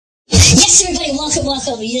Yes, everybody, welcome.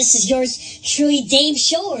 This is yours truly, Dave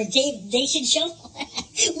Show, or Dave Nation Show.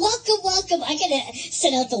 welcome. I gotta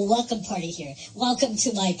send out the welcome party here. Welcome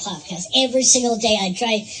to my podcast. Every single day I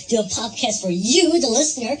try to do a podcast for you, the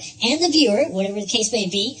listener, and the viewer, whatever the case may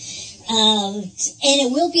be. And it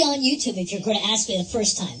will be on YouTube if you're going to ask me the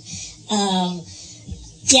first time.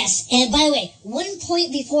 Yes, and by the way, one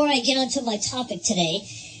point before I get onto my topic today,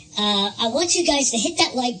 I want you guys to hit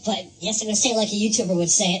that like button. Yes, I'm going to say it like a YouTuber would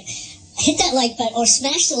say it. Hit that like button, or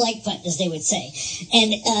smash the like button, as they would say.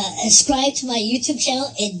 And subscribe to my YouTube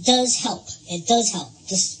channel. It does help. It does help.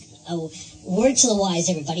 Just a word to the wise,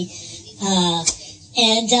 everybody.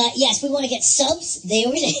 Yes, we want to get subs.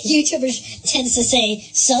 YouTubers tends to say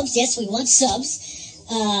subs. Yes, we want subs.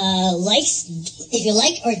 Likes. If you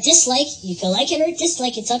like or dislike, you can like it or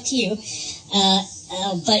dislike. It's up to you.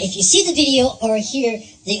 But if you see the video or hear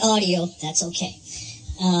the audio, that's okay.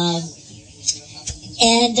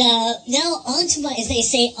 Now on to as they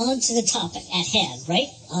say, on to the topic at hand, right?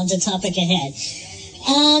 On to the topic at hand.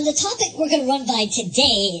 The topic we're going to run by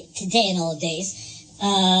today and all days,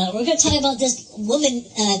 we're going to talk about this woman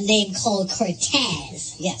named called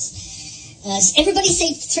Cortez. Yes. Everybody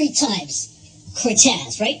say 3 times.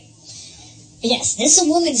 Cortez, right? Yes, this is a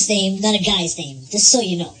woman's name, not a guy's name, just so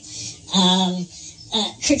you know.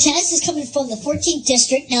 Cortez is coming from the 14th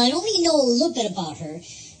district. Now, I only know a little bit about her.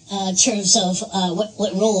 In terms of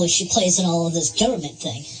what role she plays in all of this government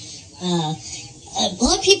thing. A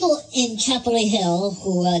lot of people in Capitol Hill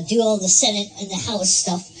who do all the Senate and the House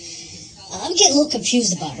stuff, I'm getting a little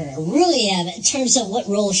confused about her. I really am, in terms of what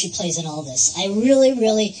role she plays in all this. I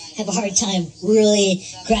really have a hard time really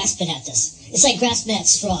grasping at this. It's like grasping at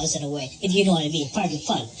straws in a way, if you know what I mean. Pardon the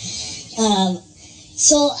fun.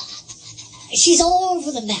 So she's all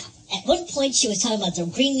over the map. At one point, she was talking about the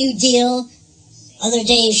Green New Deal. Other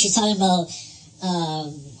days, she's talking about,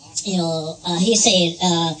 he's saying,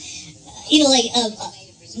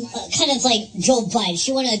 kind of like Joe Biden.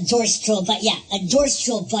 She wanted to endorse Joe Biden. Yeah, endorse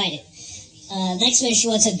Joe Biden. Next minute, she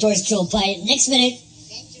wants to endorse Joe Biden. Next minute,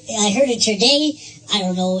 I heard it today. I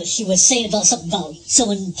don't know. She was saying about something about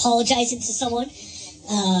someone apologizing to someone.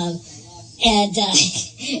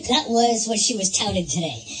 That was what she was touting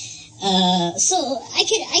today. So I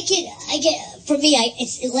get, for me,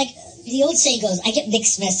 it's like, the old saying goes, I get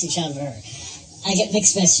mixed message out of her. I get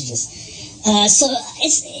mixed messages. So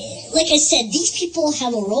it's, like I said, these people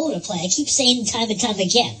have a role to play. I keep saying time and time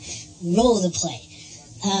again, role to play.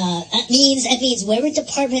 That means whatever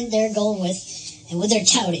department they're going with and what they're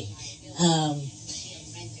touting.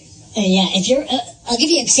 If you're, I'll give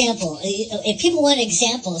you an example. If people want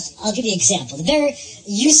examples, I'll give you an example. The better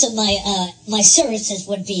use of my services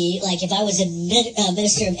would be, like, if I was a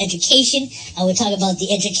Minister of Education, I would talk about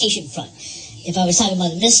the education front. If I was talking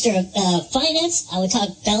about the Minister of Finance, I would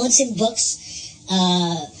talk balancing books,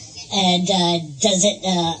 and does it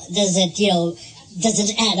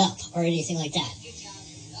add up or anything like that.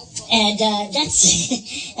 And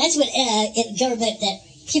that's what in government that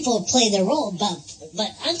people play their role about. But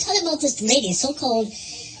I'm talking about this lady, so-called,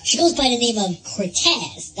 she goes by the name of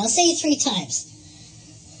Cortez. Now say it 3 times.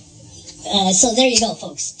 So there you go,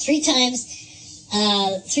 folks. 3 times,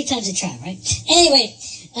 3 times a charm, right? Anyway,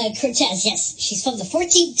 Cortez, yes, she's from the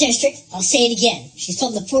 14th district. I'll say it again. She's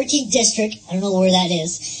from the 14th district. I don't know where that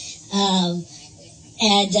is.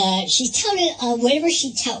 She's touted whatever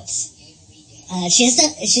she touts. She's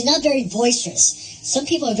not very boisterous. Some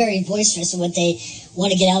people are very boisterous in what they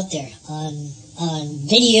want to get out there on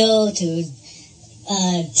video to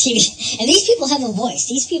TV. And these people have a voice.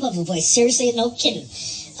 Seriously, no kidding.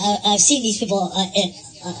 I've seen these people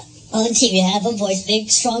on TV have a voice, big,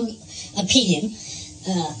 strong opinion.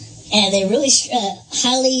 And they're really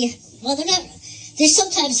highly, well, they're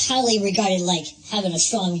sometimes highly regarded like having a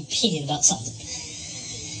strong opinion about something.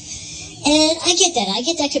 And I get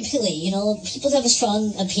that completely. You know, people have a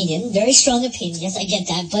strong opinion, very strong opinion. Yes, I get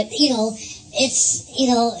that. But,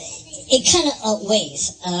 it kind of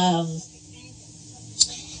outweighs.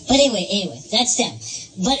 But anyway, that's them.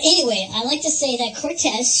 But anyway, I like to say that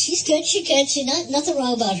Cortez, she's good. She's nothing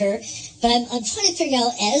wrong about her. But I'm trying to figure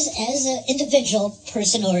out, as an individual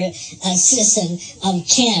person or a citizen of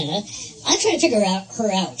Canada, I'm trying to figure her out.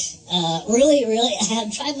 Really,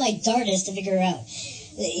 I'm trying my darndest to figure her out.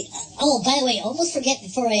 Oh, by the way, almost forget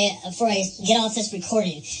before I get off this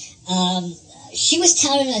recording. She was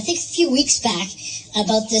touting, I think, a few weeks back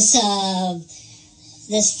about this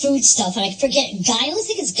food stuff, and I forget, Guile, I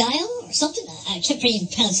think it's Guile or something. I can't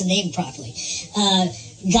pronounce the name properly.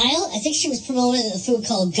 Guile, I think she was promoting a food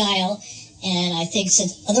called Guile, and I think some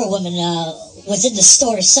other woman was in the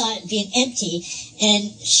store, saw it being empty,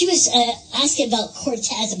 and she was asking about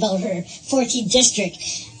Cortez, about her 14th district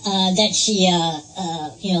that she,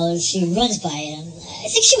 she runs by, and I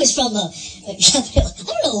think she was from I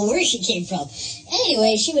don't know where she came from.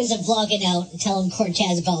 Anyway, she was vlogging out and telling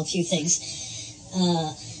Cortez about a few things.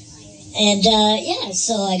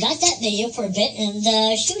 So I got that video for a bit, and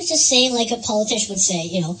she was just saying like a politician would say,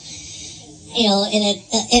 in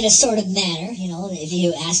a sort of manner, if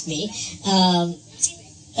you ask me.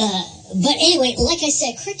 But anyway, like I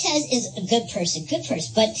said, Cortez is a good person,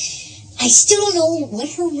 but I still don't know what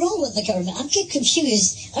her role in the government. I'm getting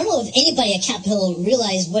confused. I don't know if anybody at Capitol Hill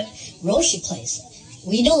realized what role she plays.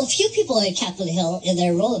 We know a few people at Capitol Hill in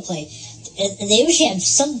their role to play, and they usually have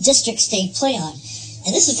some districts they play on.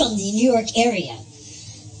 And this is from the New York area.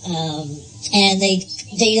 And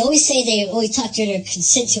they always say they always talk to their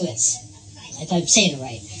constituents, if I'm saying it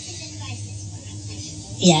right.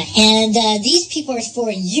 Yeah, and these people are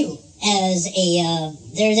for you as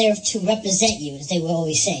they're there to represent you, as they will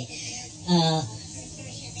always say.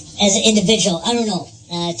 As an individual, I don't know.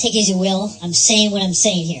 Take it as you will. I'm saying what I'm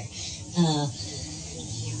saying here.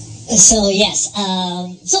 So yes,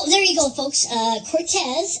 so there you go, folks.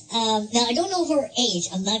 Cortez. Now I don't know her age.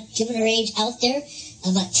 I'm not giving her age out there.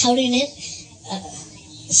 I'm not touting it.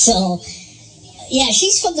 So yeah,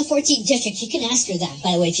 she's from the 14th district. You can ask her that,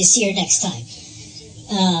 by the way, if you see her next time.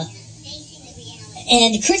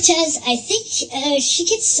 And Cortez, I think she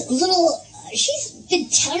gets a little. She's been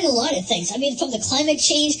touting a lot of things. I mean, from the climate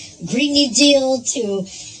change, Green New Deal to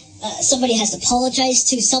somebody has to apologize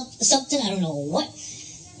to something. I don't know what.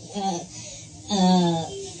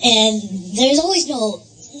 And there's always no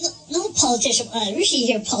politician. I usually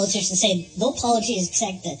hear politicians say no politics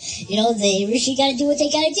accepted. They usually got to do what they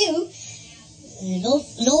got to do.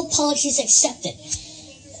 No politics accepted.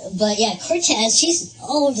 But yeah, Cortez, she's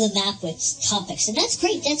all over the map with topics, and that's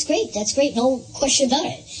great. No question about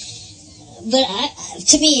it. But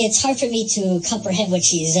to me, it's hard for me to comprehend what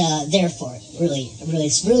she's there for. Really,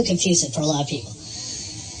 it's really confusing for a lot of people.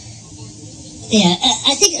 Yeah,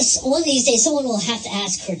 I think one of these days someone will have to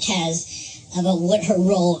ask Cortez about what her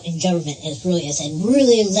role in government really is, and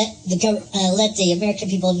really let the American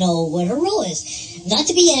people know what her role is. Not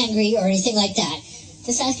to be angry or anything like that.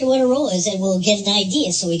 Just ask her what her role is, and we'll get an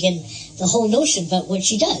idea, so we get the whole notion about what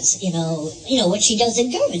she does. What she does in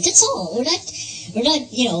government. That's all. We're not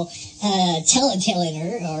telling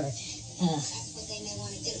her or.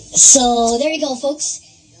 So there you go, folks.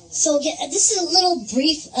 So this is a little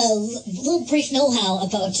brief know-how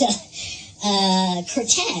about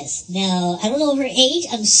Cortez. Now, I don't know her age.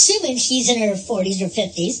 I'm assuming she's in her 40s or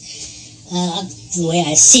 50s, the way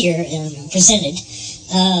I see her presented.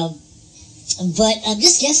 But I'm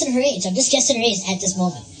just guessing her age. at this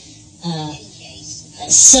moment.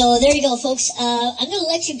 So there you go, folks. I'm going to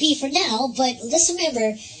let you be for now, but let's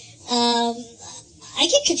remember, I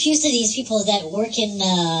get confused with these people that work in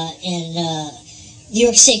New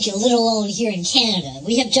York City, let alone here in Canada.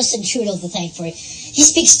 We have Justin Trudeau to thank for it. He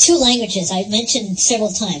speaks 2 languages. I've mentioned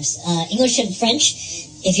several times, English and French.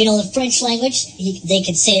 If you know the French language, they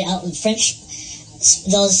can say it out in French.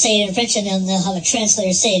 They'll say it in French, and then they'll have a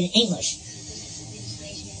translator say it in English.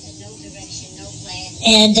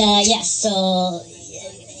 And so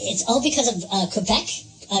it's all because of Quebec,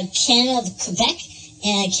 Canada of Quebec,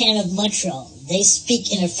 and Canada of Montreal. They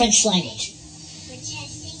speak in a French language.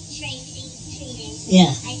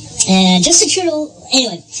 Yeah. And Justin Trudeau,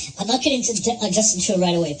 anyway, I'm not getting into Justin Trudeau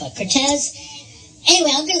right away, but Cortez,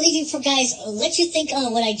 anyway, I'm going to leave you for guys, let you think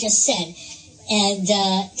on what I just said, and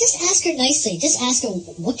just ask her nicely. Just ask her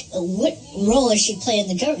what role does she play in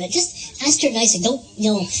the government. Just ask her nicely. Don't,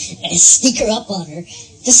 sneak her up on her.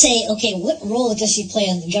 Just say, okay, what role does she play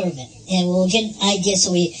in the government? And we'll get an idea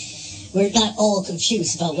so we're not all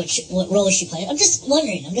confused about what role she plays. I'm just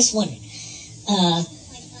wondering.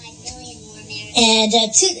 And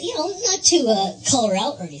not to call her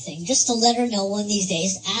out or anything, just to let her know one of these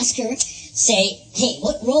days, ask her, say, hey,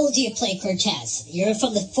 what role do you play, Cortez? You're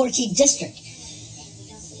from the 14th district.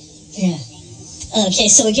 Yeah. Okay,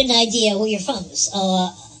 so we get an idea where you're from.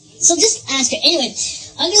 So just ask her. Anyway,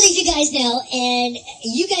 I'm going to leave you guys now, and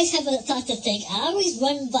you guys have a thought to think. I always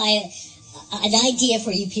run by an idea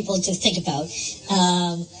for you people to think about.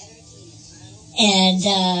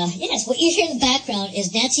 Yes, what you hear in the background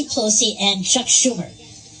is Nancy Pelosi and Chuck Schumer.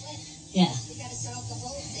 Yeah.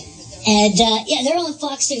 And, they're on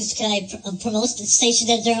Fox News. Can I promote the station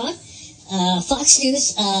that they're on? Fox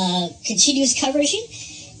News continues coverage.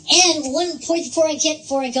 And one point before I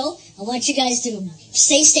go, I want you guys to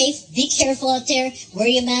stay safe, be careful out there, wear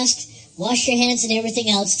your mask, wash your hands and everything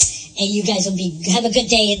else. and you guys will have a good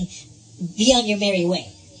day and be on your merry way.